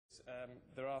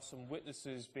There are some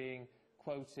witnesses being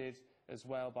quoted as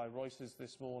well by Reuters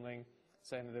this morning,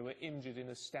 saying that they were injured in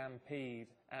a stampede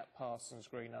at Parsons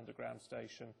Green underground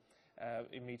station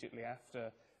immediately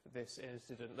after this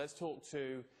incident. Let's talk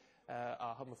to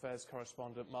our Home Affairs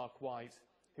correspondent, Mark White,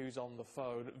 who's on the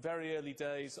phone. Very early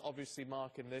days, obviously,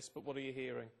 Mark, in this, but what are you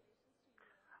hearing?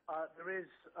 There is,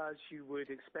 as you would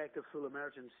expect, a full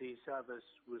emergency service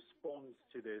response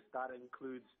to this. That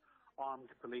includes armed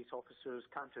police officers.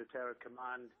 Counter-Terror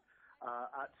Command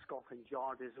at Scotland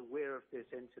Yard is aware of this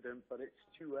incident, but it's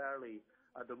too early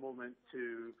at the moment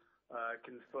to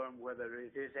confirm whether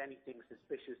it is anything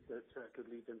suspicious that could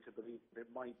lead them to believe that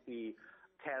it might be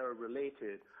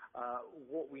terror-related.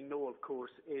 What we know, of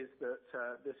course, is that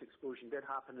this explosion did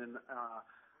happen in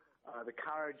the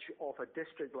carriage of a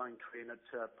District Line train at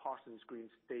Parsons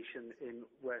Green Station in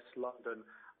West London.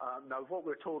 Now, what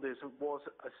we're told is it was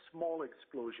a small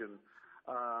explosion,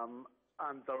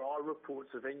 and there are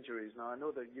reports of injuries. Now, I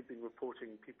know that you've been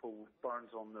reporting people with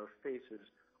burns on their faces.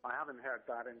 I haven't heard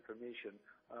that information.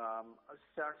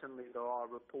 Certainly, there are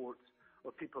reports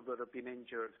of people that have been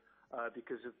injured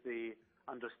because of the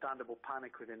understandable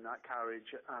panic within that carriage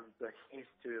and the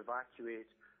haste to evacuate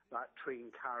that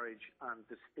train carriage and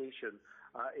the station.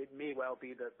 It may well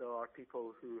be that there are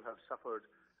people who have suffered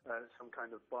some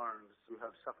kind of burns,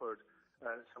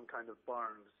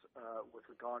 with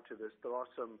regard to this. There are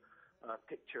some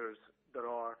pictures that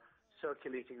are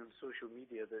circulating on social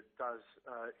media that does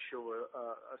show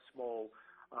a small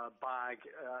bag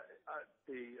at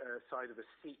the side of a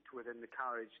seat within the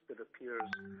carriage that appears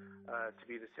to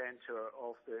be the centre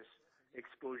of this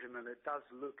explosion, and it does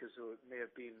look as though it may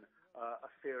have been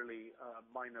a fairly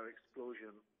minor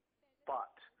explosion.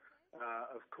 But,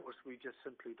 of course, we just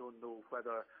simply don't know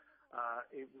whether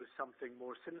it was something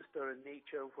more sinister in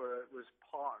nature, where it was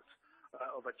part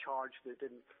of a charge that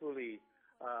didn't fully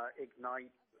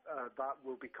ignite. That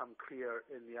will become clear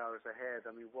in the hours ahead.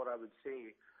 I mean, what I would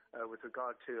say with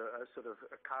regard to a sort of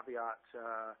a caveat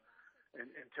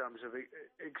in terms of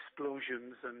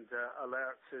explosions and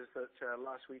alerts is that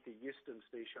last week at Euston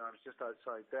Station, I was just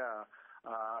outside there,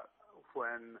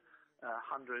 when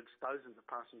hundreds, thousands of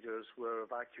passengers were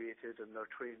evacuated and their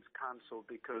trains cancelled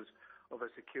because of a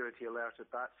security alert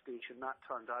at that station. That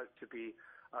turned out to be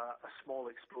a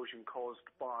small explosion caused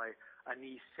by an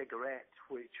e-cigarette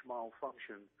which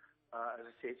malfunctioned. As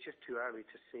I say, it's just too early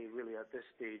to say really at this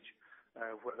stage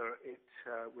whether it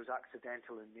was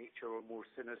accidental in nature or more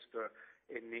sinister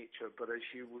in nature. But as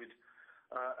you would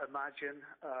imagine,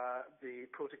 the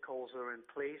protocols are in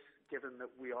place, given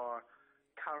that we are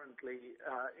currently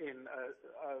in a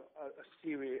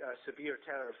severe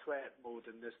terror threat mode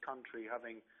in this country,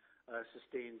 having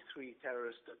sustained 3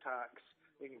 terrorist attacks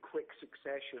in quick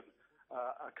succession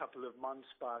a couple of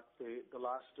months back, the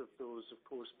last of those, of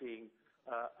course, being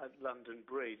at London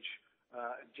Bridge.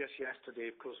 Just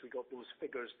yesterday, of course, we got those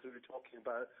figures through talking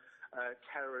about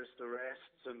terrorist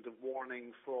arrests and the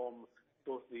warning from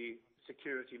both the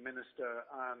Security Minister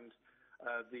and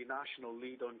the National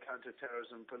Lead on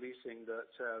Counter-Terrorism Policing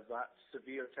that that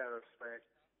severe terror threat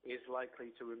is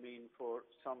likely to remain for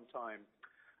some time.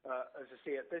 As I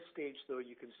say, at this stage, though,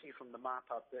 you can see from the map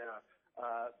up there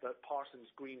that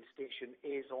Parsons Green Station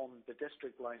is on the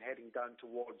District Line heading down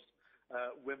towards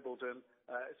Wimbledon.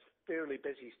 It's a fairly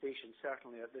busy station,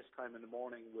 certainly at this time in the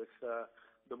morning with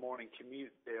the morning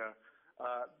commute there.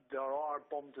 There are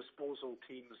bomb disposal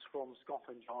teams from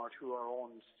Scotland Yard who are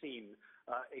on scene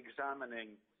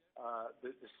examining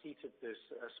the seat of this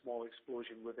small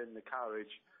explosion within the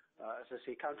carriage. As I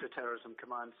say, Counter-Terrorism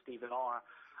Command, Stephen, are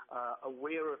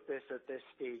aware of this at this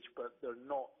stage, but they're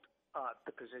not at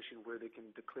the position where they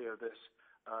can declare this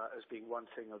as being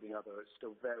one thing or the other. It's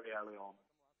still very early on.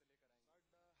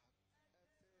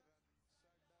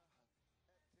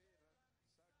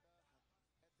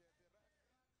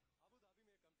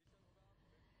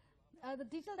 The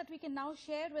detail that we can now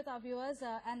share with our viewers,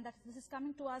 and that this is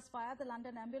coming to us via the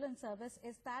London Ambulance Service,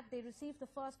 is that they received the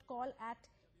first call at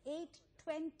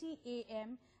 8:20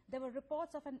 a.m. There were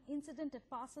reports of an incident at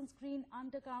Parsons Green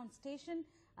Underground Station.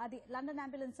 The London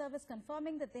Ambulance Service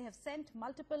confirming that they have sent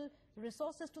multiple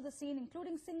resources to the scene,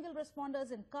 including single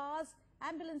responders in cars,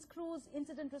 ambulance crews,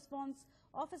 incident response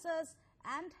officers,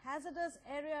 and hazardous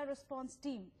area response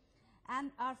team.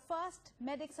 And our first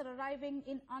medics are arriving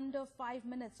in under 5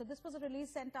 minutes. So this was a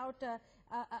release sent out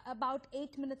about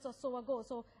 8 minutes or so ago.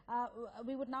 So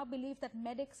we would now believe that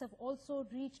medics have also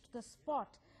reached the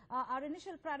spot. Our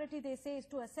initial priority, they say, is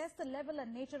to assess the level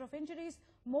and nature of injuries.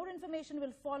 More information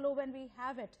will follow when we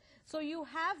have it. So you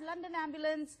have London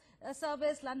Ambulance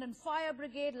Service, London Fire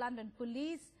Brigade, London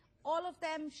Police, all of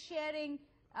them sharing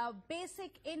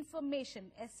basic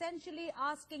information, essentially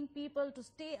asking people to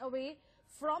stay away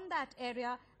from that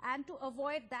area and to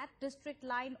avoid that district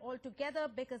line altogether,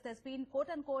 because there's been, quote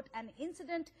unquote, an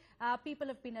incident. People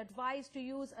have been advised to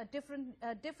use a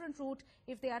different route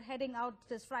if they are heading out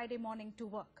this Friday morning to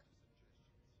work.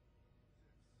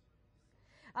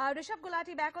 Rishabh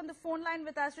Gulati back on the phone line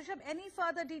with us. Rishabh, any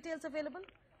further details available?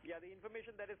 Yeah, the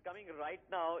information that is coming right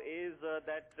now is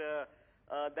that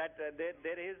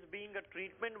there is being a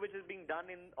treatment which is being done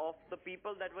of the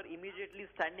people that were immediately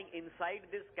standing inside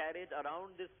this carriage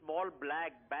around this small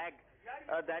black bag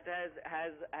that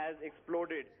has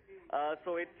exploded.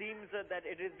 So it seems that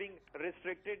it is being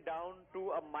restricted down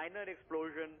to a minor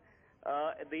explosion.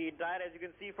 The entire, as you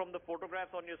can see from the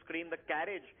photographs on your screen, the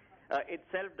carriage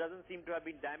itself doesn't seem to have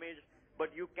been damaged.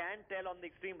 But you can tell on the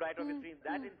extreme right of the screen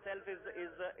that itself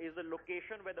is the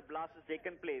location where the blast has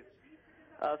taken place.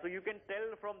 So you can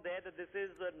tell from there that this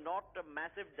is not a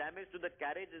massive damage to the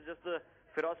carriage. It's just the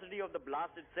ferocity of the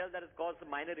blast itself that has caused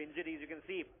minor injuries. You can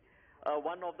see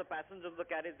one of the passengers of the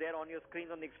carriage there on your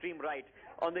screen on the extreme right.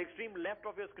 On the extreme left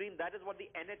of your screen, that is what the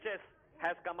NHS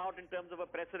has come out in terms of a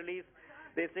press release.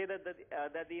 They say that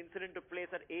the incident took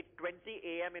place at 8:20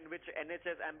 a.m. in which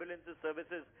NHS ambulances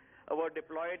services were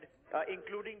deployed,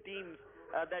 including teams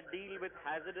that deal with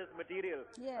hazardous material.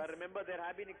 Yes. Remember, there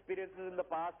have been experiences in the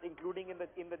past, including in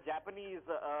the Japanese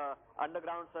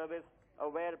underground service,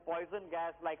 where poison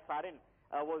gas like sarin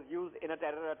was used in a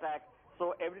terror attack.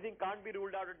 So everything can't be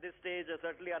ruled out at this stage,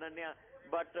 certainly, Ananya.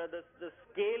 But the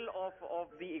scale of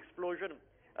the explosion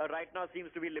right now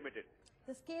seems to be limited.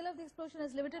 The scale of the explosion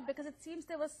is limited because it seems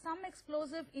there was some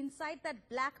explosive inside that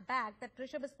black bag that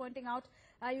Rishabh is pointing out.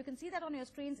 You can see that on your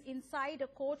screens inside a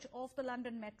coach of the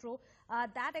London Metro.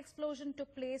 That explosion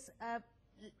took place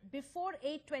before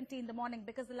 8:20 in the morning,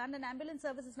 because the London Ambulance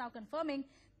Service is now confirming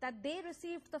that they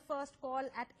received the first call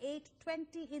at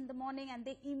 8:20 in the morning, and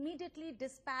they immediately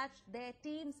dispatched their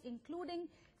teams, including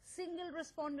single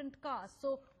respondent cars.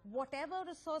 So whatever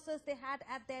resources they had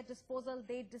at their disposal,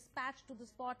 they dispatched to the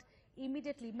spot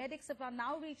immediately. Medics have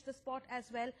now reached the spot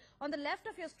as well. On the left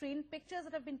of your screen, pictures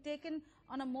that have been taken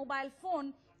on a mobile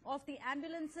phone of the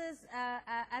ambulances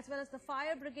as well as the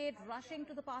fire brigade rushing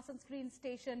to the Parson Green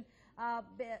station.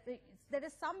 There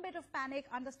is some bit of panic,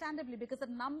 understandably, because the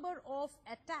number of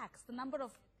attacks, the number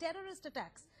of terrorist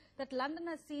attacks that London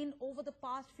has seen over the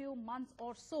past few months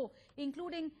or so,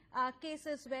 including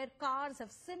cases where cars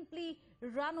have simply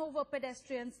run over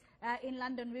pedestrians in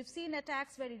London. We've seen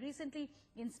attacks very recently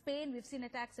in Spain. We've seen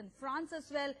attacks in France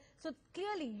as well. So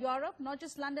clearly Europe, not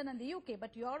just London and the UK,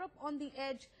 but Europe on the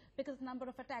edge because of the number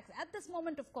of attacks. At this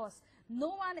moment, of course, no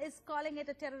one is calling it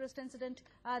a terrorist incident.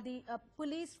 The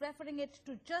police referring it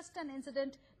to just an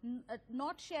incident,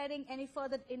 not sharing any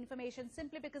further information,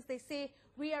 simply because they say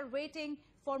we are waiting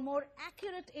for more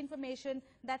accurate information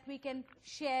that we can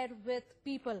share with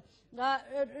people.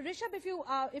 Rishabh,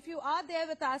 if you are there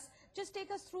with us, just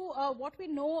take us through what we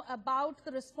know about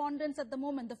the respondents at the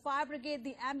moment, the fire brigade,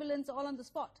 the ambulance, all on the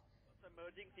spot.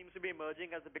 Seems to be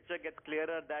emerging as the picture gets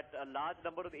clearer that a large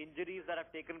number of injuries that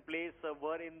have taken place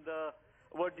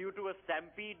were due to a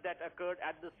stampede that occurred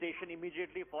at the station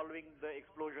immediately following the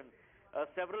explosion.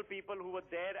 Several people who were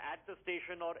there at the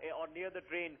station or near the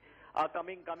train are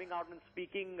coming out and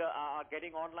speaking, are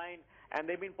getting online, and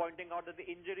they've been pointing out that the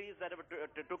injuries that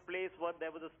took place were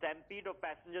there was a stampede of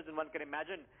passengers, and one can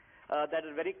imagine that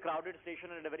a very crowded station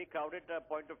and at a very crowded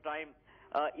point of time,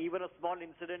 even a small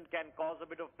incident can cause a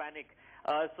bit of panic.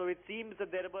 So it seems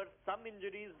that there were some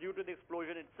injuries due to the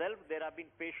explosion itself. There have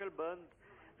been facial burns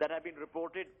that have been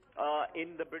reported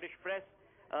in the British press,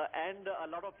 and a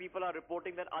lot of people are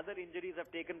reporting that other injuries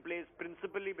have taken place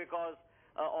principally because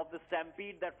of the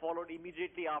stampede that followed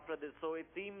immediately after this. So it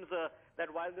seems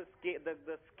that while the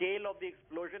scale of the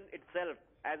explosion itself,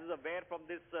 as is aware from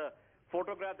this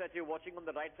photograph that you're watching on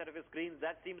the right side of your screen,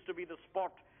 that seems to be the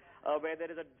spot where there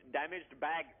is a damaged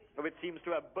bag which seems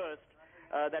to have burst.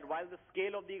 That while the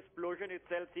scale of the explosion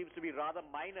itself seems to be rather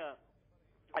minor,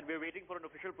 and we're waiting for an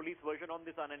official police version on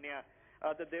this, Ananya,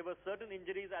 that there were certain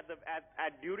injuries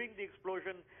during the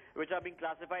explosion which are being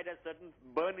classified as certain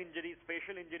burn injuries,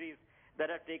 facial injuries that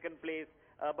have taken place.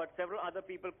 But several other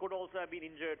people could also have been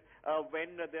injured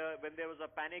when there was a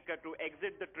panic to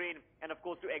exit the train and, of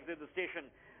course, to exit the station.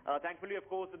 Thankfully, of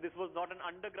course, this was not an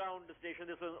underground station.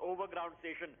 This was an overground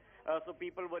station. So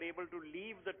people were able to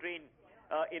leave the train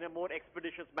in a more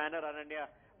expeditious manner,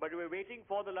 Ananya. But we're waiting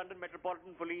for the London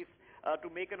Metropolitan Police to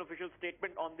make an official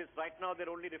statement on this. Right now, they're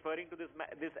only referring to this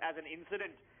as an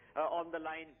incident on the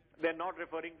line. They're not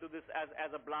referring to this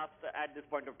as a blast at this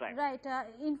point of time. Right.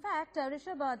 In fact,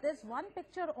 Rishabh, there's one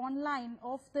picture online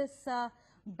of this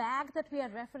bag that we are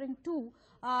referring to.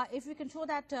 If we can show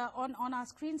that on our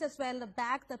screens as well,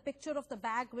 the picture of the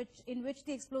bag in which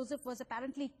the explosive was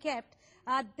apparently kept.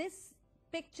 This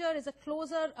picture is a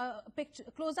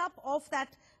close-up of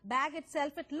that bag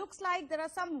itself. It looks like there are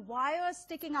some wires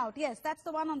sticking out. Yes, that's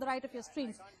the one on the right of your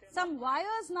screens. Some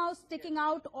wires now sticking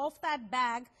out of that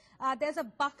bag. There's a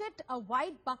bucket, a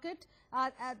white bucket.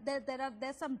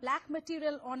 There's some black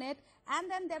material on it, and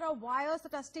then there are wires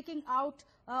that are sticking out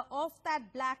of that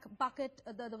black bucket,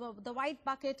 the white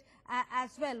bucket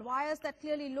as well. Wires that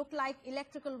clearly look like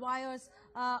electrical wires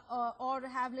or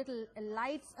have little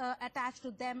lights attached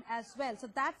to them as well. So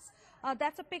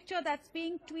that's a picture that's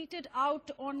being tweeted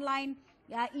out online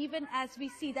even as we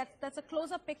see. That's a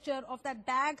close-up picture of that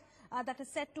bag that is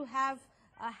said to have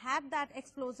had that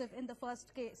explosive in the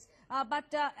first case.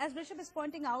 But as Rishabh is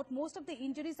pointing out, most of the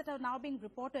injuries that are now being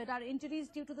reported are injuries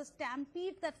due to the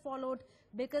stampede that followed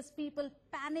because people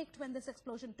panicked when this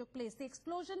explosion took place. The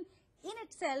explosion in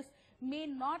itself may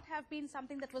not have been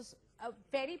something that was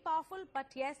very powerful, but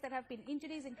yes, there have been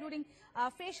injuries, including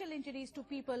facial injuries to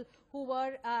people who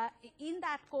were in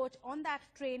that coach, on that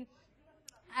train,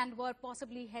 and were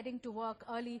possibly heading to work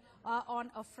early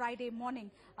on a Friday morning.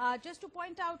 Just to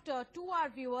point out to our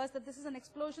viewers that this is an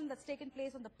explosion that's taken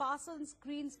place on the Parson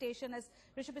Green station. As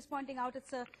Rishabh is pointing out,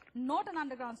 it's not an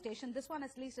underground station. This one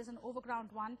at least is an overground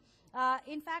one.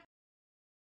 In fact,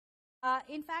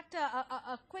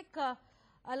 a quick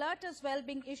alert as well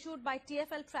being issued by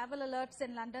TfL Travel Alerts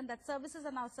in London that services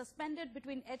are now suspended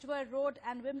between Edgware Road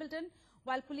and Wimbledon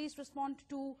while police respond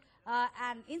to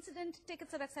an incident.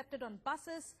 Tickets are accepted on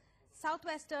buses,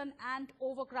 Southwestern and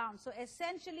overground. So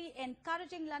essentially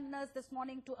encouraging Londoners this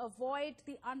morning to avoid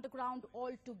the underground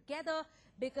altogether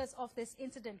because of this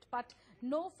incident. But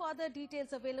no further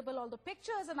details available. All the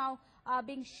pictures are now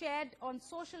being shared on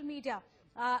social media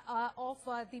of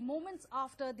the moments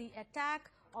after the attack,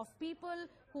 of people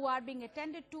who are being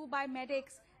attended to by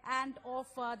medics, and of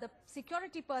the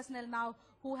security personnel now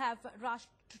who have rushed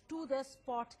to the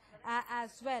spot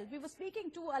as well. We were speaking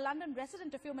to a London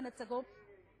resident a few minutes ago.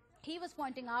 He was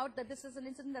pointing out that this is an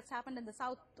incident that's happened in the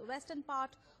southwestern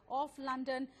part of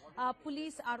London.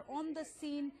 Police are on the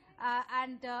scene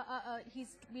and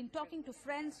he's been talking to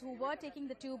friends who were taking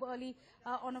the tube early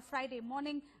on a Friday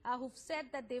morning who've said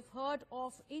that they've heard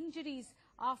of injuries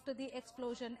after the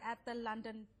explosion at the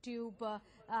London tube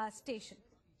station.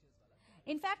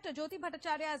 In fact, Jyoti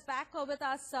Bhattacharya is back with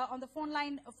us on the phone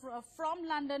line from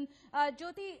London.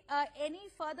 Jyoti, any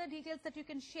further details that you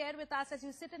can share with us as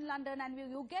you sit in London and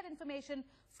you get information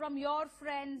from your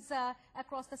friends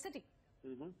across the city?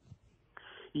 Mm-hmm.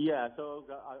 Yeah, so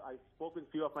I spoke with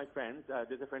a few of my friends.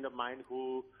 There's a friend of mine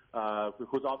whose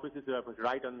office is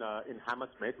right on in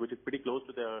Hammersmith, which is pretty close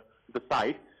to the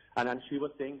site. And she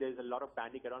was saying there's a lot of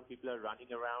panic around. People are running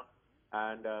around.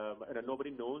 And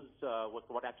nobody knows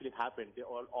what actually happened.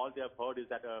 All they have heard is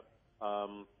that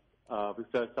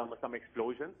some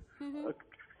explosions,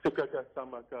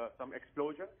 some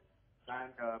explosions,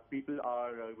 and people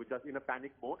are just in a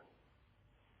panic mode.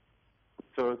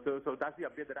 So that's the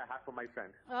update that I have from my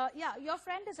friend. Yeah, your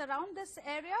friend is around this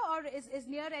area or is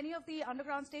near any of the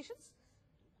underground stations?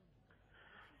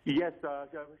 Yes,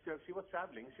 she was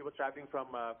traveling. She was traveling from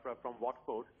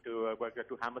Watford to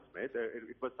Hammersmith.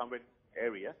 It was somewhere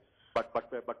area,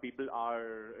 but people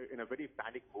are in a very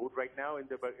panic mode right now in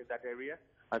that area,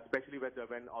 especially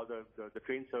when all the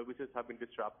train services have been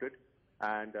disrupted,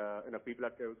 and people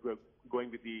are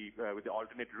going with the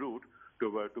alternate route to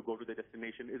go to the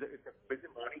destination. It's a busy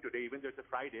morning today, even though it's a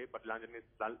Friday, but London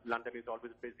is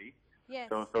always busy. Yes.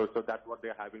 So that's what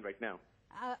they're having right now.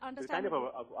 It's kind of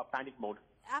a panic mode.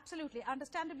 Absolutely,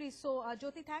 understandably so.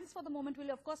 Jyoti, thanks for the moment.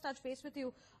 We'll of course touch base with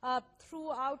you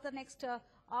throughout the next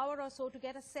hour or so to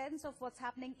get a sense of what's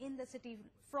happening in the city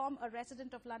from a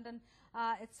resident of London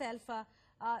itself.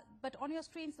 But on your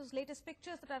screens, those latest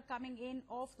pictures that are coming in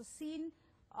of the scene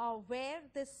where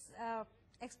this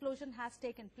explosion has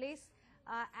taken place.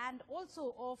 And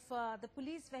also of the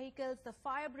police vehicles, the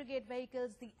fire brigade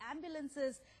vehicles, the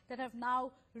ambulances that have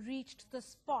now reached the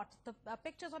spot. The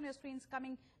pictures on your screens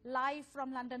coming live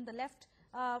from London, the left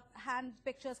hand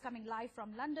pictures coming live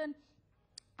from London.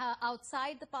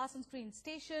 Outside the Parson Green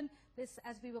station, this,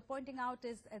 as we were pointing out,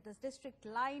 is this district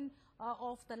line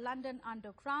of the London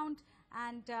Underground.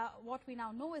 And what we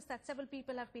now know is that several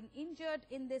people have been injured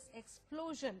in this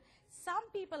explosion. Some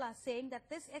people are saying that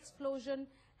this explosion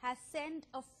has sent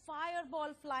a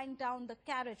fireball flying down the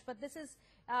carriage, but this is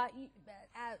a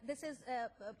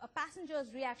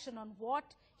passenger's reaction on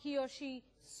what he or she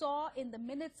saw in the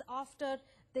minutes after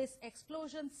this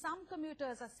explosion. Some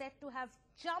commuters are said to have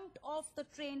jumped off the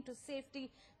train to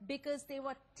safety because they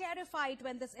were terrified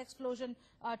when this explosion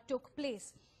took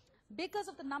place. Because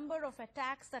of the number of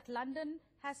attacks that London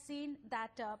has seen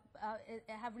that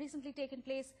have recently taken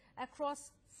place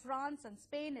across France and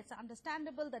Spain, it's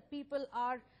understandable that people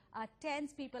are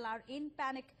tense, people are in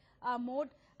panic mode.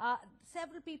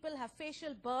 Several people have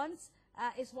facial burns,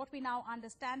 is what we now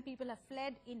understand. People have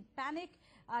fled in panic.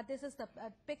 This is the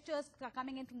pictures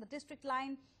coming in from the district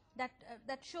line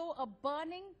that show a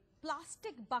burning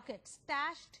plastic bucket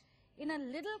stashed in a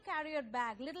little carrier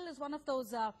bag. Little is one of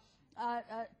those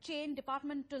chain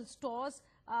departmental stores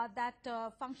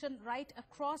that function right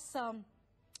across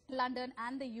London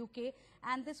and the UK,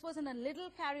 and this was in a little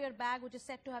carrier bag which is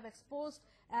said to have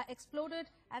exploded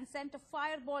and sent a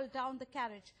fireball down the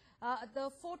carriage. The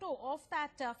photo of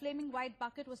that flaming white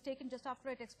bucket was taken just after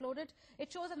it exploded.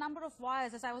 It shows a number of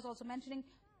wires, as I was also mentioning,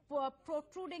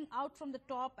 protruding out from the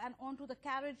top and onto the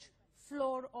carriage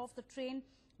floor of the train.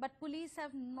 But police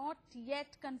have not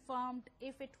yet confirmed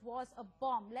if it was a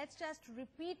bomb. Let's just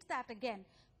repeat that again.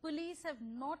 Police have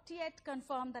not yet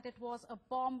confirmed that it was a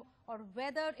bomb or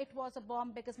whether it was a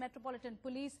bomb, because Metropolitan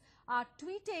Police are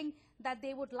tweeting that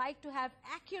they would like to have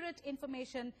accurate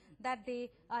information that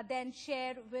they then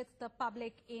share with the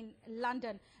public in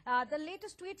London. The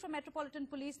latest tweet from Metropolitan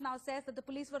Police now says that the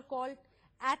police were called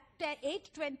at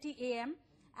 8:20 a.m.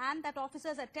 and that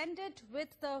officers attended with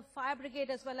the fire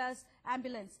brigade as well as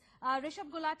ambulance.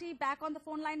 Rishabh Gulati back on the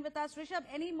phone line with us. Rishabh,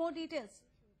 any more details?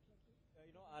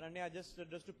 Ananya, just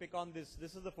to pick on this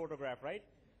is the photograph, right?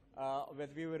 That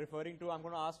we were referring to. I'm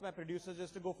going to ask my producers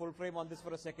just to go full frame on this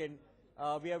for a second.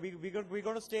 We're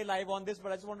going to stay live on this,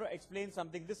 but I just want to explain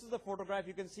something. This is the photograph.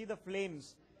 You can see the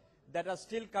flames that are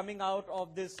still coming out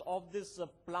of this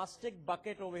plastic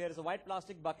bucket over here. It's a white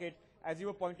plastic bucket. As you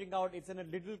were pointing out, it's in a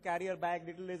little carrier bag.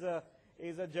 Little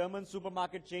is a German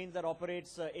supermarket chain that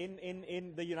operates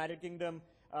in the United Kingdom.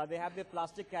 They have their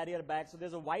plastic carrier bag. So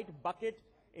there's a white bucket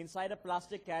inside a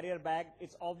plastic carrier bag.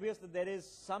 It's obvious that there is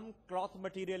some cloth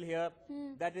material here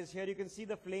that is here. You can see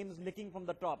the flames licking from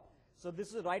the top. So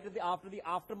this is right after the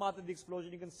aftermath of the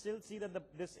explosion. You can still see that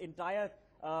this entire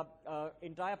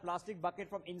plastic bucket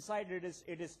from inside it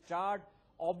is charred.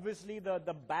 Obviously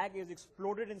the bag is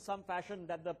exploded in some fashion,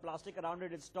 that the plastic around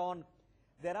it is torn.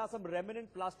 There are some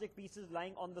remnant plastic pieces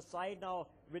lying on the side now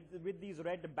with these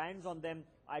red bands on them.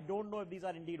 I don't know if these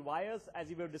are indeed wires, as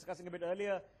we were discussing a bit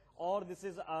earlier, or this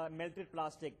is melted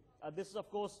plastic. This, of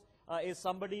course, is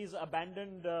somebody's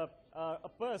abandoned a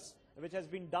purse which has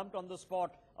been dumped on the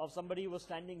spot of somebody who was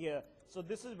standing here. So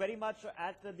this is very much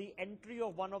at the entry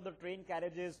of one of the train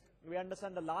carriages. We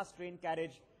understand the last train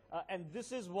carriage, and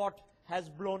this is what has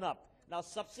blown up. Now,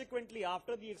 subsequently,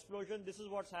 after the explosion, this is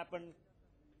what's happened.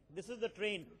 This is the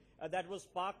train that was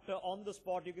parked on the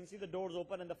spot. You can see the doors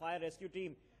open and the fire rescue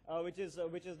team which is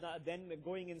then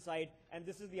going inside, and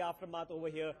this is the aftermath over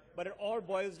here. But it all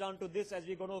boils down to this, as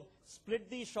we're going to split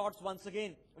these shots once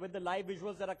again with the live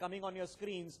visuals that are coming on your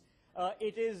screens.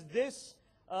 It is this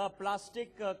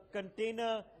plastic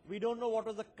container. We don't know what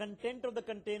was the content of the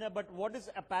container, but what is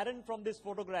apparent from this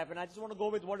photograph, and I just want to go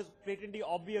with what is patently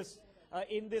obvious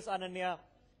in this, Ananya,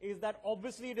 is that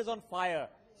obviously it is on fire.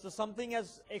 So something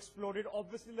has exploded.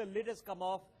 Obviously the lid has come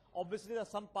off. Obviously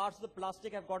some parts of the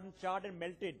plastic have gotten charred and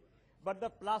melted. But the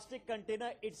plastic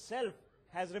container itself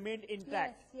has remained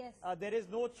intact. Yes. There is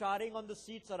no charring on the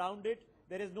seats around it.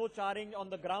 There is no charring on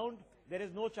the ground. There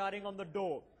is no charring on the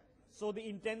door. So the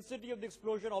intensity of the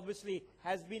explosion obviously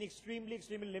has been extremely,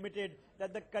 extremely limited,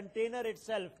 that the container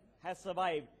itself has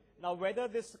survived. Now, whether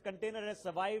this container has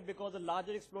survived because a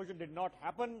larger explosion did not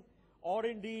happen, or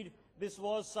indeed this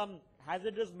was some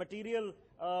hazardous material,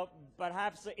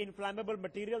 perhaps inflammable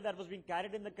material that was being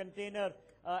carried in the container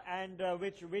and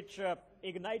which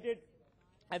ignited,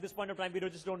 at this point of time, we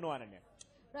just don't know, Ananya.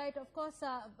 Right, of course,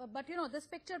 but you know, this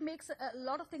picture makes a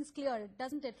lot of things clear,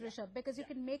 doesn't it, Rishabh? Because you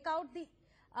can make out the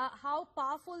how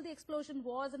powerful the explosion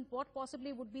was and what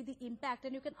possibly would be the impact,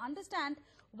 and you can understand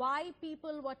why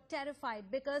people were terrified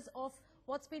because of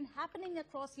what's been happening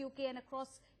across UK and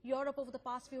across Europe over the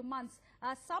past few months.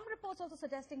 Some reports also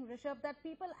suggesting, Rishabh, that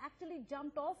people actually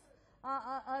jumped off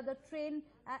the train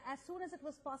as soon as it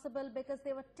was possible because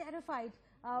they were terrified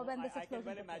when this explosion I can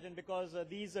well imagine, because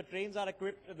these trains are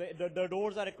equipped, the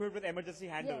doors are equipped with emergency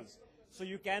handles. Yes. So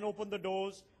you can open the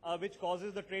doors, which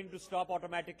causes the train to stop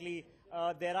automatically.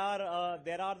 There are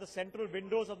the central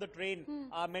windows of the train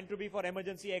are meant to be for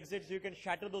emergency exits. You can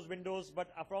shatter those windows.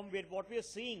 But from what we are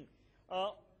seeing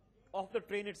of the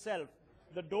train itself,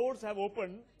 the doors have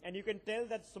opened, and you can tell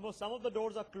that some of the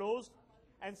doors are closed,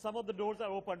 and some of the doors are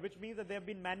open, which means that they have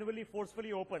been manually,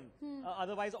 forcefully opened.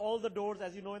 Otherwise, all the doors,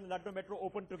 as you know, in the Lucknow Metro,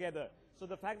 open together. So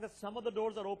the fact that some of the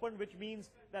doors are open, which means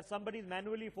that somebody's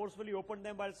manually, forcefully opened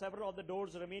them while several of the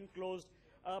doors remain closed.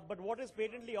 But what is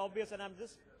patently obvious, and I'm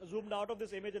just zoomed out of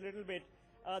this image a little bit,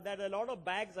 that a lot of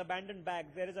bags, abandoned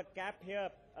bags. There is a cap here,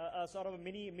 a sort of a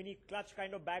mini clutch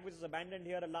kind of bag which is abandoned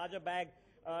here, a larger bag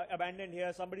abandoned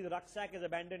here, somebody's rucksack is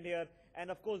abandoned here, and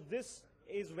of course this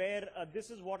is where, this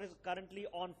is what is currently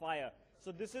on fire.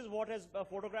 So this is what has a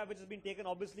photograph which has been taken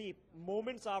obviously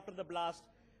moments after the blast.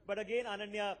 But again,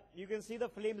 Ananya, you can see the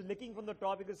flames licking from the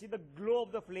top, you can see the glow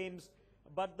of the flames,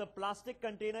 but the plastic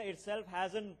container itself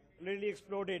hasn't really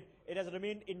exploded, it has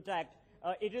remained intact.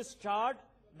 It is charred.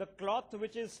 The cloth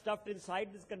which is stuffed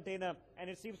inside this container, and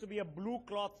it seems to be a blue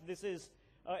cloth, this is,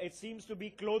 it seems to be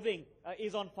clothing,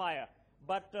 is on fire.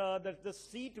 But the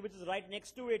seat which is right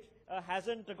next to it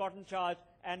hasn't gotten charged,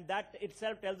 and that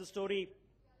itself tells the story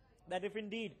that if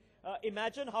indeed,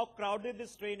 imagine how crowded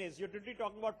this train is. You're literally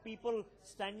talking about people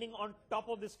standing on top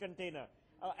of this container.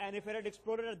 And if it had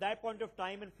exploded at that point of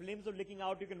time and flames were leaking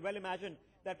out, you can well imagine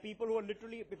that people who are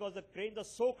literally, because the trains are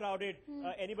so crowded,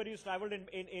 anybody who's traveled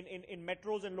in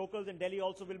metros and locals in Delhi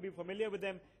also will be familiar with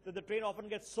them, that the train often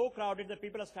gets so crowded that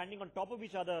people are standing on top of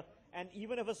each other, and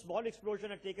even if a small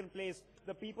explosion had taken place,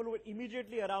 the people who were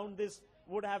immediately around this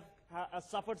would have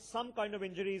suffered some kind of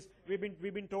injuries. We've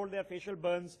been told they are facial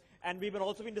burns, and we've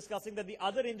also been discussing that the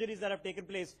other injuries that have taken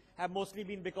place have mostly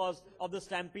been because of the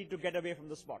stampede to get away from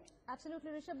the spot.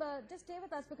 Absolutely, Rishabh. Just stay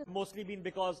with us because mostly been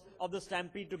because of the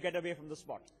stampede to get away from the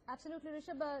spot. Absolutely,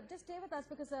 Rishabh. Just stay with us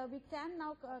because we can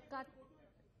now cut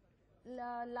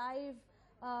live.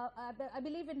 I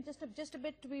believe in just a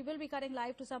bit we will be cutting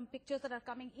live to some pictures that are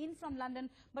coming in from London.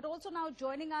 But also now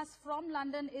joining us from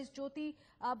London is Jyoti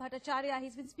Bhattacharya.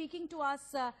 He's been speaking to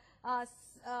us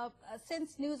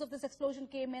since news of this explosion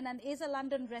came in and is a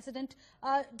London resident.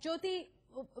 Jyoti,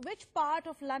 which part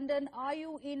of London are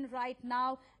you in right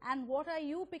now, and what are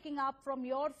you picking up from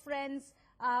your friends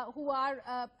who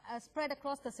are spread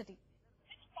across the city?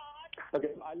 Okay,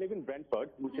 I live in Brentford,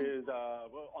 which is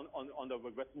on the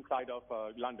western side of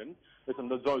London. It's in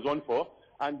the zone 4,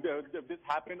 and this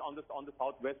happened on the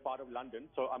southwest part of London.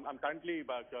 So I'm currently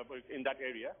in that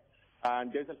area,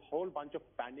 and there's a whole bunch of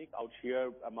panic out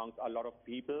here amongst a lot of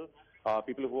people.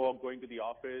 People who are going to the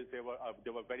office, they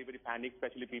were very, very panicked,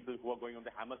 especially people who are going on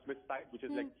the Hammersmith side, which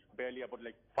is like barely about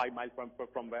 5 miles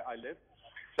from where I live.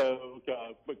 So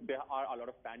there are a lot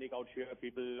of panic out here.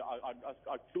 People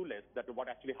are clueless that what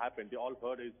actually happened. They all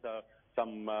heard is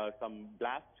some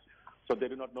blast. So they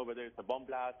do not know whether it's a bomb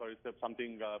blast or it's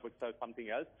something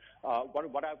else.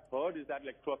 What I've heard is that,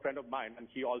 like, through a friend of mine, and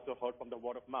he also heard from the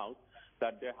word of mouth,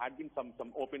 that there had been some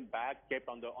open bag kept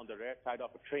on the rear side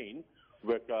of a train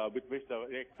with which the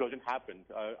explosion happened.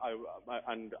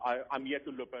 I'm yet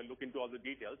to look into all the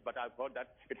details, but I've heard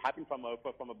that it happened from a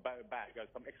bag,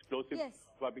 some explosives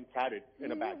were being carried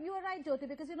in a bag. You are right, Jyoti,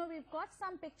 because, you know, we've got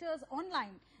some pictures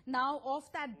online now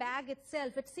of that bag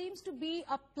itself. It seems to be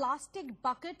a plastic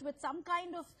bucket with some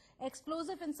kind of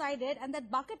explosive inside it, and that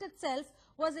bucket itself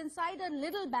was inside a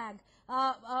little bag.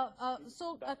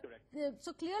 So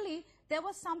clearly there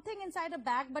was something inside a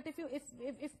bag. But if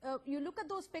you look at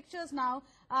those pictures now,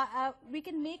 we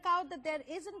can make out that there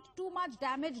isn't too much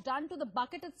damage done to the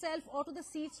bucket itself or to the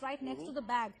seats right next to the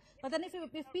bag. But then if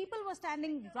people were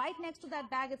standing right next to that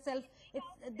bag itself,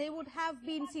 they would have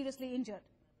been seriously injured.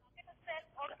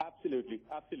 Absolutely,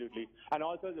 absolutely. And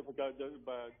also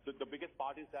the biggest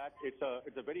part is that it's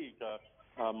a very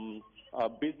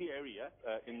busy area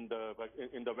in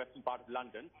the western part of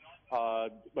London.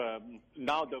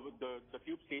 Now the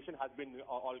tube station has been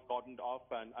all cordoned off,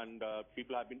 and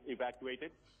people have been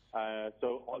evacuated.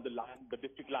 So all the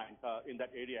district lines in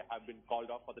that area have been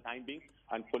called off for the time being,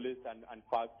 and police and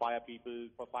fire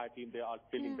team, they are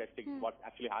still investigating what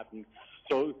actually happened.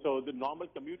 So the normal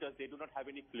commuters, they do not have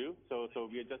any clue. So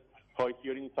we are just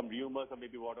hearing some rumors or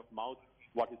maybe word of mouth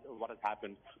what has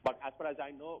happened. But as far as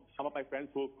I know, some of my friends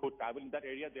who travel in that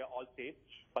area, they are all safe,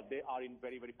 but they are in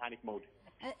very, very panic mode.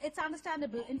 It's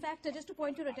understandable. In fact, just to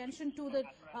point your attention to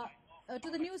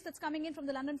the news that's coming in from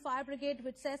the London Fire Brigade,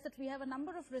 which says that we have a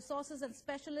number of resources and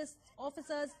specialist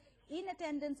officers in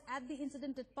attendance at the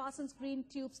incident at Parson Green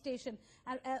tube station.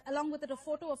 Along with it, a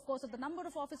photo, of course, of the number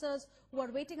of officers who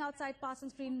are waiting outside Parson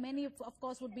Green. Many, of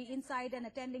course, would be inside and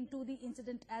attending to the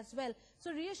incident as well.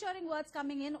 So reassuring words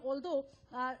coming in, although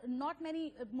not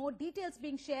many more details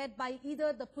being shared by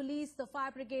either the police, the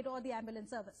fire brigade, or the ambulance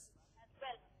service.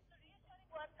 Well, so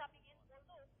reassuring words coming in,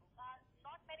 although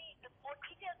not many more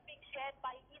details being shared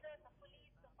by either the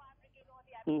police, the fire brigade, or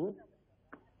the ambulance service.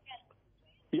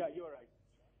 Yeah, you're right.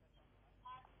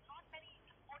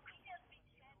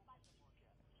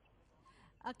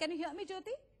 Can you hear me,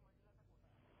 Jyoti?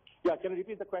 Yeah, can you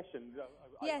repeat the question?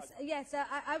 Yes.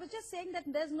 I was just saying that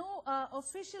there's no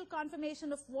official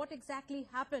confirmation of what exactly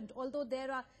happened, although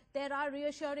there are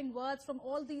reassuring words from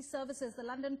all these services, the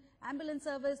London Ambulance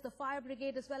Service, the Fire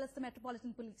Brigade, as well as the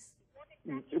Metropolitan Police.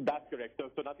 That's correct.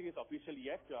 So nothing is official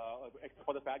yet, except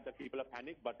for the fact that people are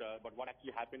panicked. But what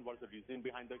actually happened, what is the reason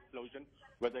behind the explosion,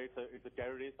 whether it's a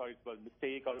terrorist or it's a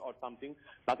mistake or something,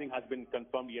 nothing has been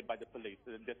confirmed yet by the police.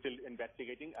 They're still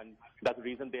investigating, and that's the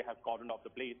reason they have cordoned off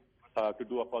the place to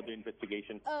do a further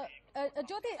investigation.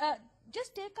 Jyoti,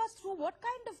 just take us through what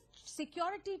kind of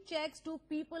security checks do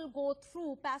people go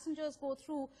through, passengers go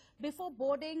through, before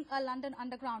boarding a London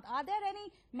Underground? Are there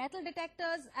any metal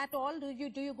detectors at all? Do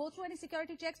you go through any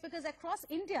security checks? Because across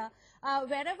India,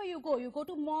 wherever you go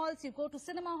to malls, you go to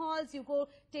cinema halls, you go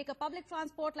take a public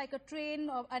transport like a train,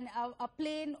 or a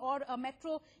plane or a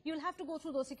metro, you'll have to go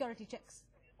through those security checks.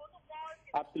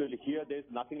 Absolutely. Here, there's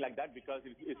nothing like that because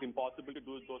it's impossible to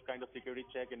do those kind of security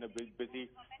check in a busy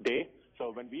day.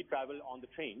 So when we travel on the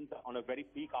trains on a very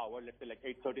peak hour, let's say like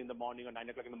 8:30 in the morning or 9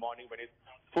 o'clock in the morning when it's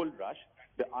full rush,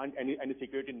 there aren't any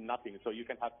security, nothing. So you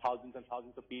can have thousands and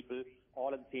thousands of people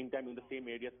all at the same time in the same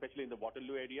area, especially in the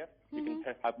Waterloo area. You can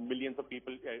have millions of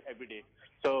people every day.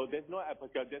 So there's no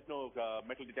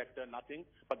metal detector, nothing.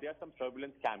 But there are some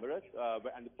surveillance cameras,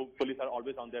 and the police are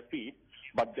always on their feet.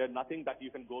 But there's nothing that you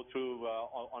can go through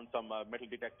on some metal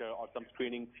detector or some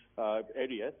screening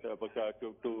areas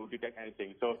to detect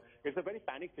anything. So it's a very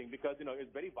panic thing because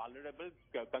it's very vulnerable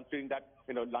considering that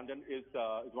London is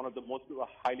one of the most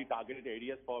highly targeted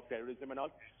areas for terrorism and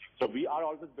all. So we are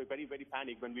always very very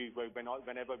panicked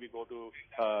whenever we go to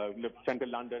central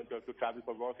London to travel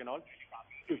for work and all.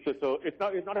 So it's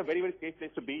not a very very safe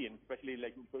place to be in, especially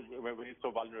like when it's so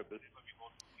vulnerable.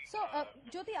 So,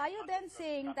 Jyoti, are you then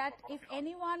saying that if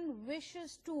anyone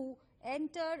wishes to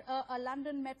enter a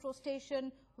London metro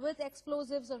station with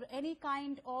explosives or any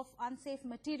kind of unsafe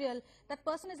material, that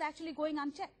person is actually going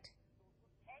unchecked?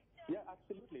 Yeah,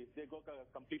 absolutely. They go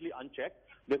completely unchecked.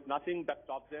 There's nothing that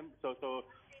stops them. So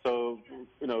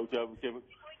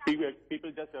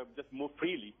people just move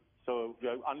freely. So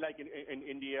unlike in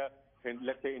India,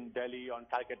 let's say in Delhi or in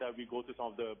Calcutta, we go to some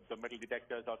of the metal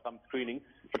detectors or some screening,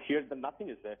 but here nothing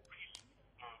is there.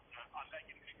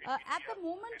 At the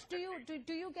moment, do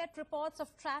you get reports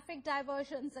of traffic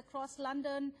diversions across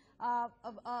London,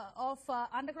 of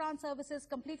underground services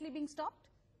completely being stopped?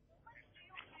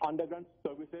 Underground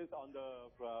services on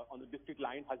the district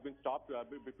line has been stopped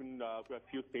between a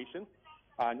few stations,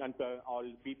 and all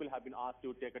people have been asked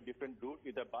to take a different route,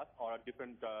 either bus or a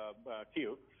different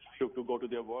tube, to go to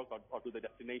their work or to the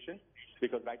destination,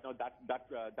 because right now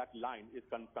that line is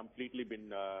completely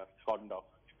been cordoned off.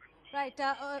 Right.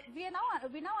 We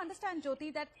now understand,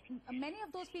 Jyoti, that many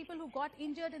of those people who got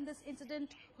injured in this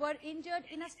incident were injured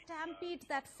in a stampede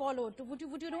that followed.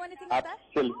 Would you know anything about that?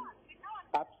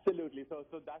 Absolutely. So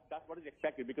that's what is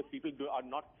expected, because people are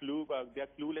not they are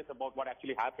clueless about what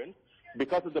actually happened.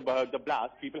 Because of the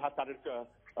blast, people have started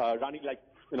running like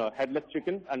headless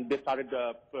chicken, and they started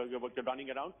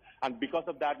running around. And because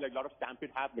of that, like a lot of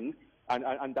stampede happened,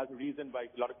 and that's the reason why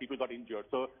a lot of people got injured.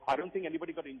 So I don't think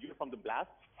anybody got injured from the blast,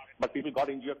 but people got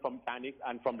injured from panic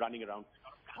and from running around.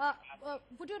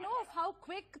 Would you know of how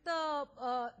quick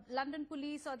the London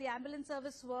police or the ambulance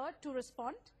service were to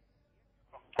respond?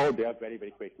 Oh, they are very,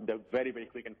 very quick. They're very, very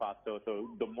quick and fast. So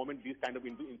the moment these kind of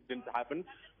incidents happen,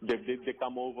 they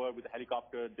come over with a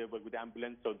helicopter, they work with the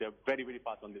ambulance, so they're very, very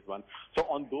fast on this one. So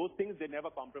on those things, they never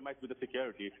compromise with the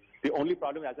security. The only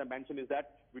problem, as I mentioned, is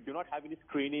that we do not have any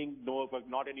screening,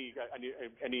 not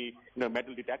any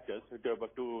metal detectors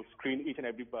to screen each and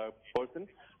every person.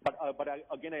 But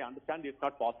again, I understand it's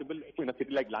not possible in a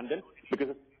city like London, because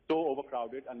it's so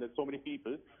overcrowded and there's so many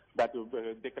people that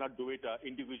they cannot do it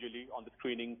individually on the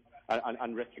screening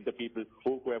and restrict the people,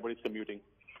 whoever is commuting.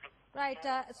 Right.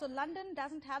 So London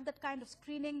doesn't have that kind of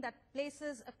screening that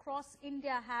places across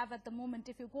India have at the moment.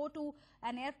 If you go to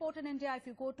an airport in India, if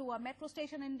you go to a metro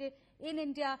station in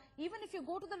India, even if you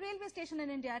go to the railway station in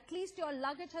India, at least your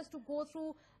luggage has to go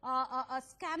through a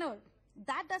scanner.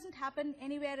 That doesn't happen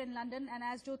anywhere in London, and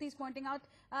as Jyoti is pointing out,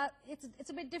 it's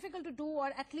a bit difficult to do, or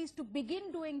at least to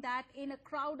begin doing that in a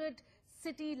crowded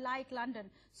city like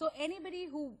London. So anybody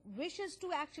who wishes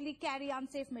to actually carry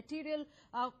unsafe material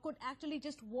could actually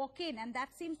just walk in, and that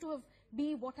seems to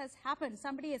be what has happened.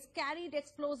 Somebody has carried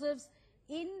explosives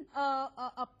in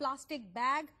a plastic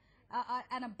bag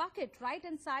and a bucket right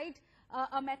inside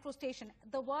a metro station.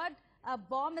 The word a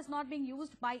bomb is not being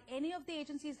used by any of the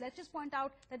agencies. Let's just point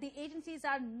out that the agencies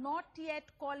are not yet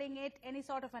calling it any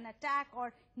sort of an attack,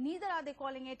 or neither are they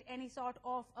calling it any sort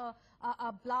of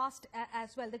a blast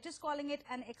as well. They're just calling it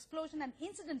an explosion, an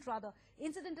incident rather.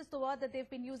 Incident is the word that they've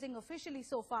been using officially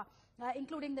so far,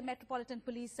 including the Metropolitan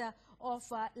Police of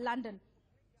London.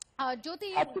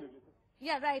 Jyoti,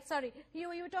 yeah, right, sorry. You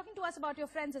were talking to us about your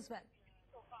friends as well.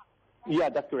 Yeah,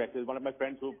 that's correct. It's one of my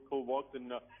friends who works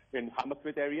in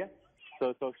Hammersmith area.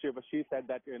 So she said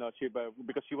that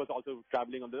because she was also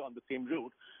traveling on the same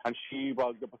route, and she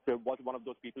was one of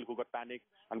those people who got panicked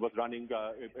and was running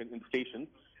in stations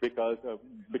because of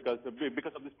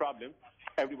this problem.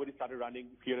 Everybody started running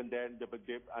here and there,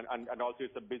 and also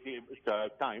it's a busy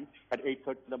time at 8:30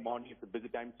 in the morning. It's a busy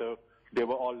time, so they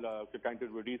were all trying to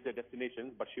reach their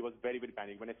destinations. But she was very, very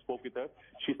panicked. When I spoke with her,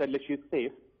 she said that she's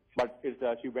safe, but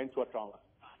she went through a trauma.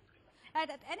 At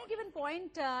any given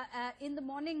point in the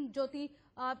morning, Jyoti,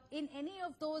 in any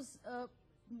of those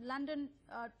London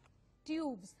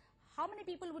tubes, how many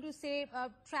people would you say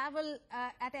travel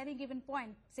at any given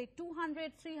point? Say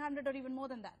 200, 300, or even more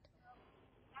than that?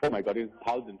 Oh my God, it's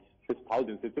thousands. It's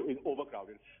thousands. It's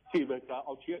overcrowded. See,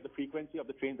 out here, the frequency of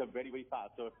the trains are very, very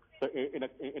fast. So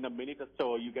in a minute or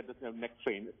so, you get the next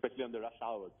train, especially on the rush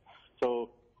hours. So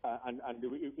and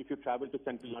if you travel to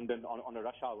central London on a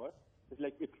rush hour,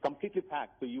 it's completely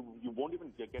packed, so you won't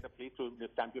even get a place to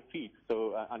stamp your feet.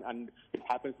 So and it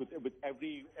happens with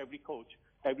every coach,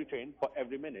 every train for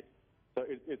every minute. So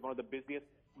it's one of the busiest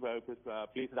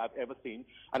places I've ever seen.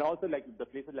 And also like the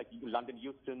places like London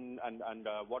Euston and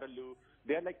Waterloo,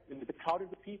 they're crowded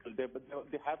with people. They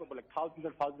have about thousands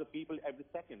and thousands of people every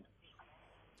second,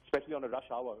 especially on a rush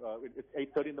hour. It's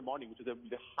 8:30 in the morning, which is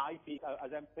the high peak.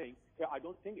 As I'm saying, I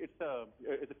don't think it's a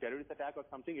terrorist attack or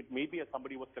something. It may be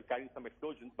somebody was carrying some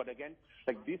explosions. But again,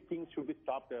 these things should be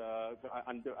stopped,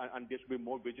 and there should be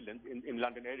more vigilance in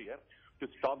London area to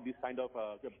stop these kind of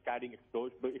carrying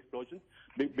explosions.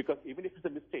 Because even if it's a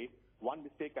mistake, one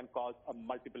mistake can cause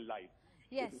multiple lives.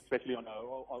 Yes. Especially on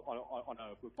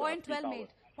a point well made.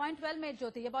 Point well made,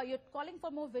 Jyoti. You're calling for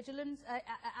more vigilance.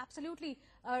 Absolutely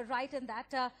right in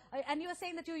that. And you were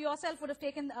saying that you yourself would have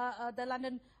taken the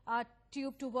London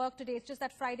tube to work today. It's just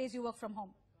that Fridays you work from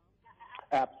home.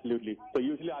 Absolutely. So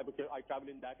usually I travel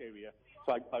in that area.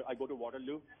 So I go to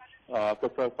Waterloo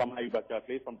from my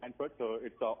place from Brentford. So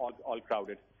it's all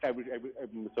crowded.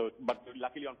 But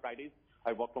luckily on Fridays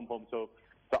I work from home. So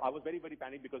I was very, very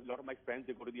panicked because a lot of my friends,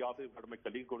 they go to the office, a lot of my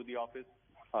colleagues go to the office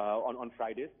on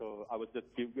Fridays. So I was just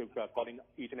calling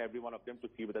each and every one of them to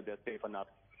see whether they're safe or not.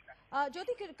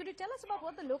 Jyoti, could you tell us about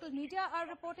what the local media are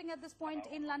reporting at this point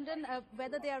in London,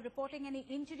 whether they are reporting any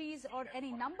injuries or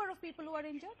any number of people who are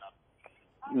injured?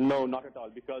 No, not at all,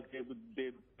 because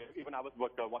even I was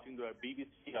watching the BBC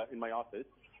in my office.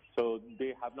 So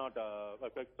they have not,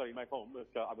 sorry, my home,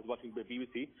 I was watching the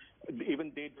BBC.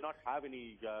 Even they do not have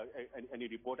any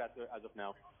report as of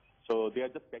now. So they are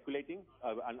just speculating,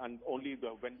 and only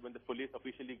when the police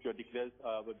officially declares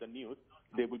the news,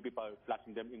 they will be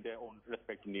flashing them in their own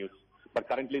respective news. But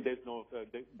currently there's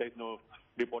no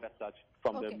report as such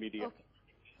from the media.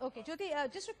 Okay,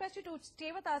 Jyoti, just request you to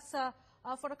stay with us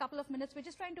for a couple of minutes. We're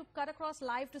just trying to cut across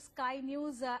live to Sky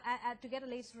News to get the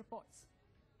latest reports.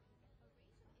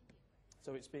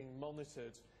 So it's being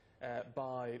monitored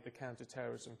by the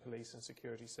counter-terrorism police and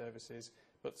security services,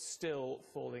 but still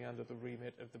falling under the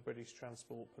remit of the British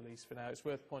Transport Police for now. It's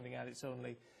worth pointing out it's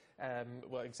only,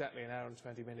 well, exactly an hour and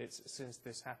 20 minutes since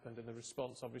this happened, and the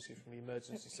response, obviously, from the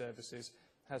emergency services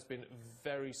has been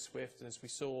very swift. And as we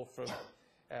saw from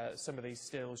some of these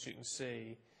stills, you can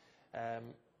see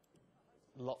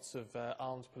lots of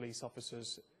armed police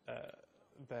officers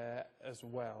there as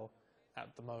well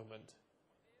at the moment.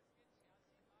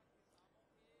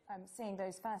 I'm seeing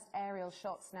those first aerial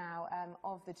shots now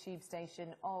of the tube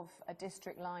station, of a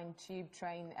district line tube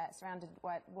train surrounded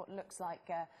by what looks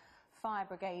like fire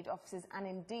brigade officers and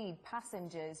indeed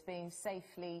passengers being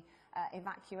safely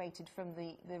evacuated from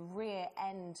the rear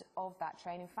end of that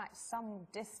train. In fact, some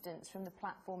distance from the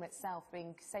platform itself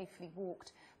being safely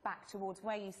walked back towards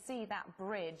where you see that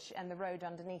bridge and the road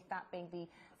underneath, that being the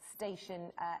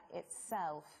station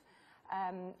itself.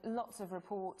 Lots of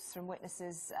reports from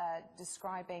witnesses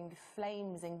describing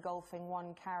flames engulfing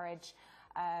one carriage,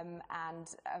 and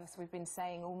as we've been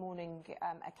saying all morning,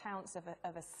 accounts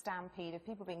of a stampede, of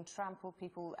people being trampled,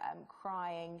 people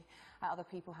crying, other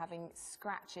people having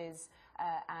scratches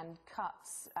and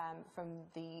cuts from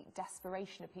the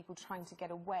desperation of people trying to get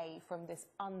away from this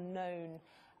unknown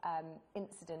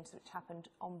incident which happened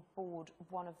on board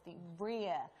one of the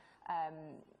rear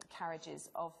carriages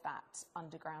of that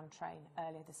underground train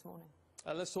earlier this morning.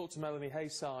 Let's talk to Melanie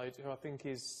Hayside, who I think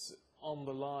is on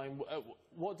the line.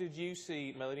 What did you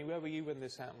see, Melanie? Where were you when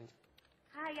this happened?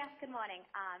 Hi, yes, good morning.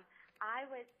 I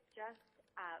was just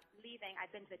leaving.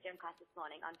 I'd been to a gym class this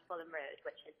morning on Fulham Road,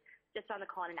 which is just on the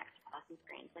corner next to Parson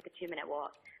Green. It's like a 2-minute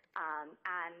walk.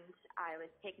 And I was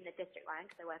taking the district line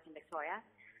because I work in Victoria.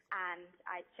 And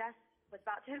I just was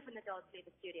about to open the door to leave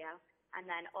the studio. And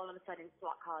then all of a sudden,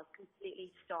 SWAT cars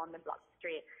completely stormed and blocked the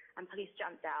street. And police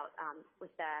jumped out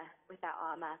with their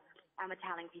armour and were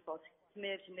telling people to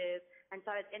move. And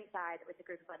so I was inside with a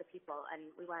group of other people,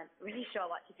 and we weren't really sure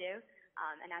what to do.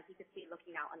 And as you could see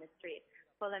looking out on the street,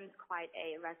 Fulham's quite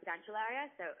a residential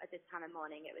area. So at this time of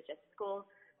morning, it was just school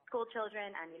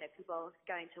children and, people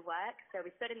going to work. So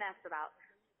we stood in there for about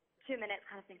 2 minutes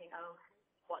kind of thinking, oh,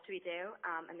 what do we do?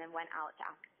 And then went out to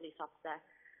ask a police officer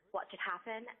what should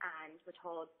happen, and were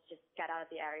told to just get out of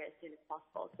the area as soon as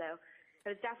possible. So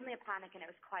it was definitely a panic, and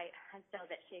I'm still a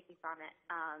bit shaky from it.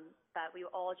 But we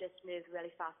all just moved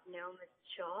really fast. No one was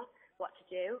sure what to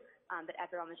do, but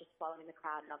everyone was just following the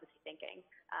crowd and obviously thinking,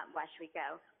 where should we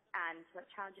go? And the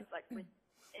challenges,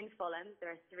 in Fulham,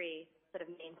 there are 3 sort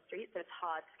of main streets, so it's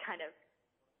hard to kind of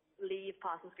leave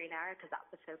Parsons Green area because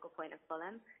that's the focal point of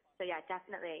Fulham. So yeah,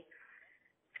 definitely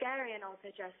scary, and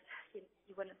also just you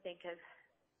wouldn't think of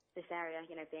this area,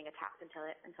 being attacked until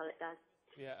it does.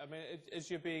 Yeah, I mean,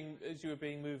 as you were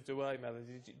being moved away,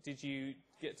 Melanie, did you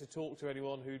get to talk to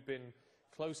anyone who'd been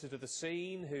closer to the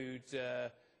scene, who'd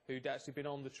actually been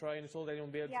on the train at all? Did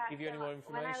anyone be able to give you any more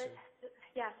information?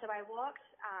 So I walked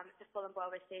to Fulham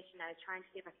Railway Station. I was trying to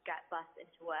see if I could get a bus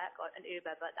into work or an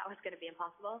Uber, but that was going to be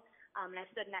impossible. And I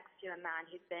stood next to a man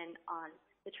who'd been on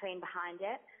the train behind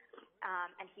it.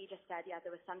 And he just said,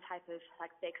 there was some type of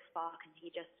big spark, and he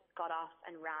just got off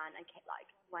and ran and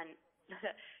went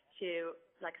to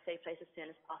a safe place as soon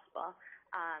as possible.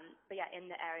 But yeah, in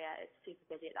the area, it's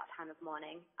super busy at that time of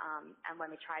morning. And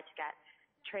when we tried to get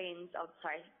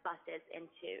buses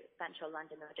into central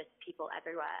London, there were just people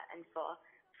everywhere. And for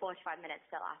 45 minutes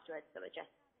still afterwards, there were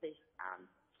just this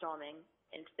storming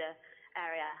into the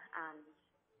area. And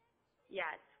yeah,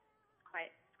 it's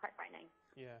quite frightening.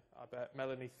 Yeah, I bet.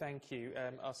 Melanie, thank you.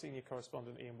 Our senior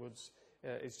correspondent, Ian Woods,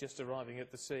 is just arriving at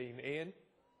the scene. Ian?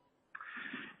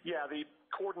 Yeah, the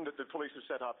cordon that the police have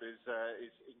set up is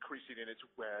increasing in its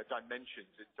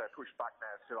dimensions. It's pushed back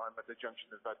now, so I'm at the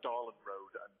junction of Darlan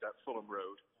Road and Fulham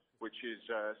Road, which is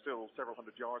still several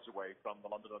hundred yards away from the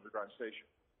London Underground station.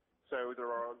 So there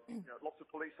are lots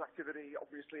of police activity,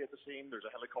 obviously, at the scene. There's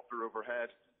a helicopter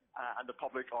overhead. And the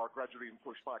public are gradually being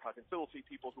pushed back. I can still see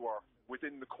people who are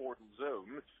within the cordon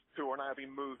zone who are now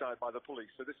being moved out by the police.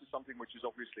 So this is something which has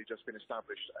obviously just been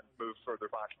established and moved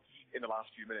further back in the last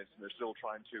few minutes, and they're still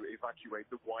trying to evacuate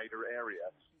the wider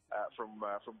area from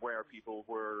where people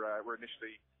were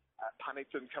initially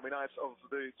panicked and coming out of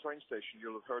the train station.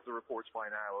 You'll have heard the reports by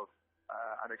now of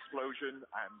an explosion,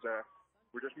 and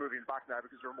we're just moving back now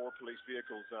because there are more police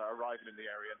vehicles arriving in the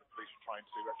area, and the police are trying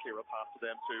to clear a path for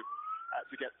them to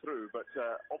get through. But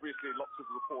obviously lots of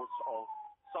reports of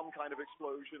some kind of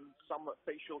explosion, some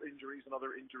facial injuries and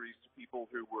other injuries to people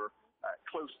who were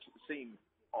close to the scene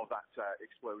of that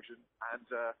explosion, and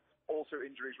also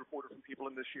injuries reported from people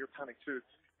in the sheer panic to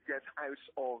get out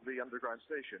of the underground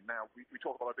station. Now, we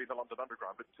talk about it being the London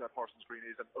Underground, but Parsons Green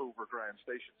is an overground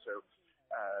station, so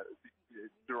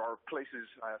there are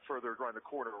places further around the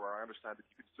corner where I understand that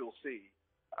you can still see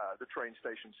the train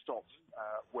station stopped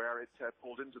where it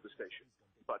pulled into the station.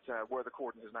 But where the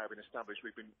cordon has now been established,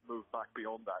 we've been moved back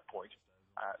beyond that point.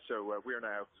 So we're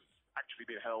now actually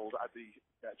being held at the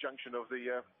junction of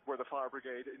where the fire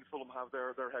brigade in Fulham have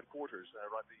their headquarters.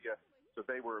 So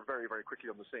they were very, very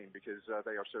quickly on the scene because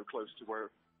they are so close to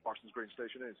where Parsons Green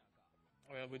station is.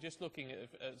 Well, we're just looking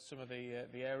at some of the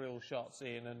aerial shots,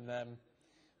 Ian, and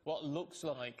what looks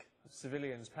like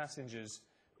civilians, passengers,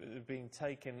 being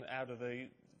taken out of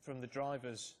from the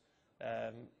driver's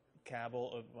cab,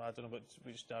 or I don't know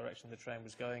which direction the train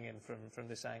was going in from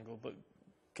this angle, but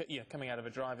coming out of a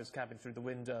driver's cabin through the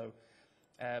window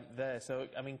there. So,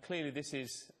 I mean, clearly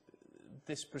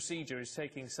this procedure is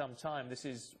taking some time. This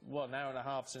is, an hour and a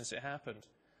half since it happened.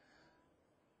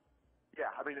 Yeah,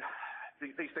 I mean,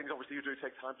 these things obviously do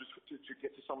take time to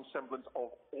get to some semblance of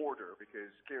order, because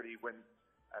clearly when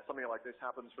something like this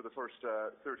happens for the first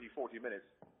 30, 40 minutes,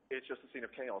 it's just a scene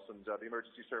of chaos, and the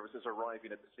emergency services are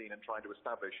arriving at the scene and trying to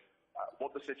establish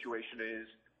what the situation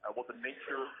is, what the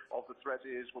nature of the threat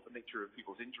is, what the nature of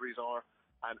people's injuries are.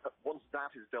 And once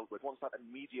that is dealt with, once that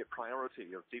immediate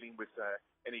priority of dealing with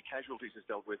any casualties is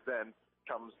dealt with, then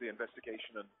comes the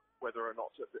investigation and whether or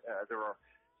not there are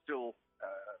still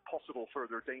possible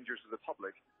further dangers to the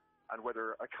public. and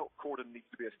whether a cordon needs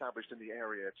to be established in the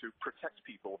area to protect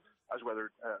people, as well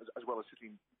as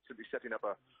simply setting up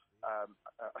a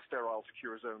sterile,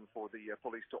 secure zone for the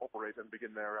police to operate and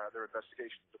begin their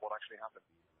investigations of what actually happened.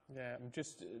 Yeah, I'm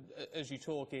just as you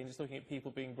talk, Ian, just looking at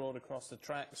people being brought across the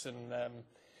tracks, and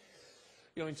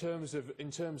you know, in terms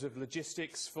of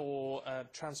logistics for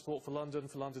transport for London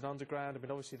Underground. I mean,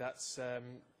 obviously that's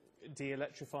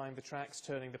de-electrifying the tracks,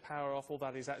 turning the power off. All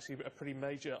that is actually a pretty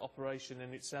major operation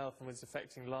in itself, and was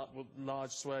affecting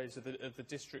large swathes of the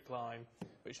district line,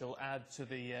 which will add to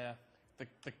the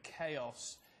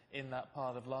chaos in that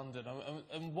part of London.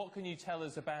 And what can you tell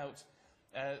us about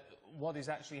what is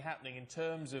actually happening in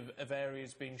terms of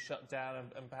areas being shut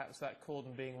down and perhaps that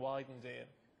cordon being widened,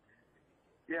 Ian?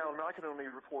 Yeah, well, I can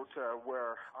only report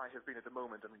where I have been at the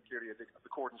moment. I mean, clearly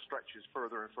the cordon stretches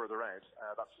further and further out.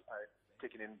 That's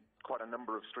taken in quite a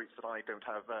number of streets that I don't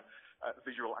have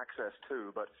visual access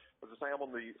to. But as I say, I'm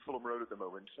on the Fulham Road at the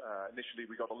moment. Initially,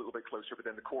 we got a little bit closer, but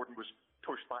then the cordon was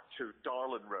pushed back to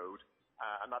Darlan Road,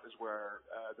 and that is where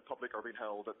the public are being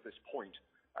held at this point.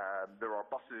 There are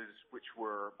buses which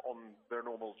were on their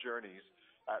normal journeys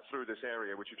through this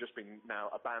area, which have just been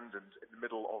now abandoned in the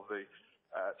middle of the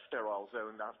sterile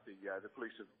zone after the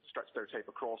police have stretched their tape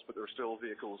across, but there are still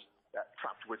vehicles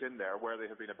trapped within there where they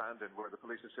have been abandoned, where the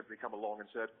police have simply come along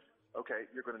and said, okay,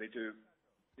 you're going to need to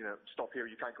stop here,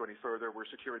 you can't go any further, we're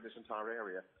securing this entire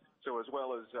area. So as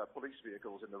well as police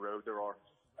vehicles in the road, there are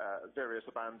various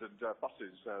abandoned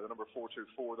buses, the number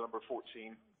 424, the number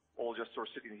 14, all just sort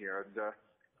of sitting here, and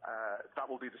that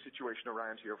will be the situation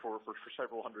around here for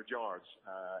several hundred yards.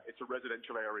 It's a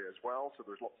residential area as well, so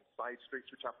there's lots of side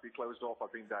streets which have to be closed off.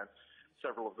 I've been down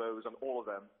several of those, and all of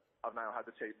them have now had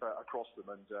the tape across them,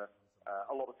 and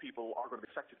a lot of people are going to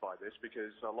be affected by this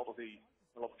because a lot of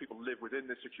people live within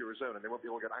this secure zone, and they won't be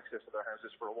able to get access to their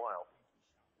houses for a while.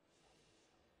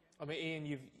 I mean,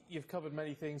 Ian, you've covered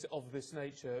many things of this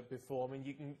nature before. I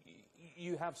mean,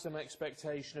 you have some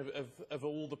expectation of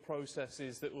all the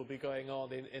processes that will be going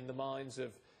on in the minds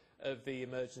of the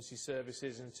emergency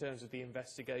services in terms of the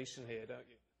investigation here, don't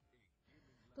you?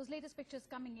 Those latest pictures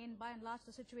coming in, by and large,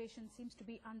 the situation seems to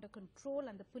be under control,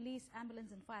 and the police,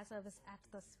 ambulance and fire service at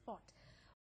the spot.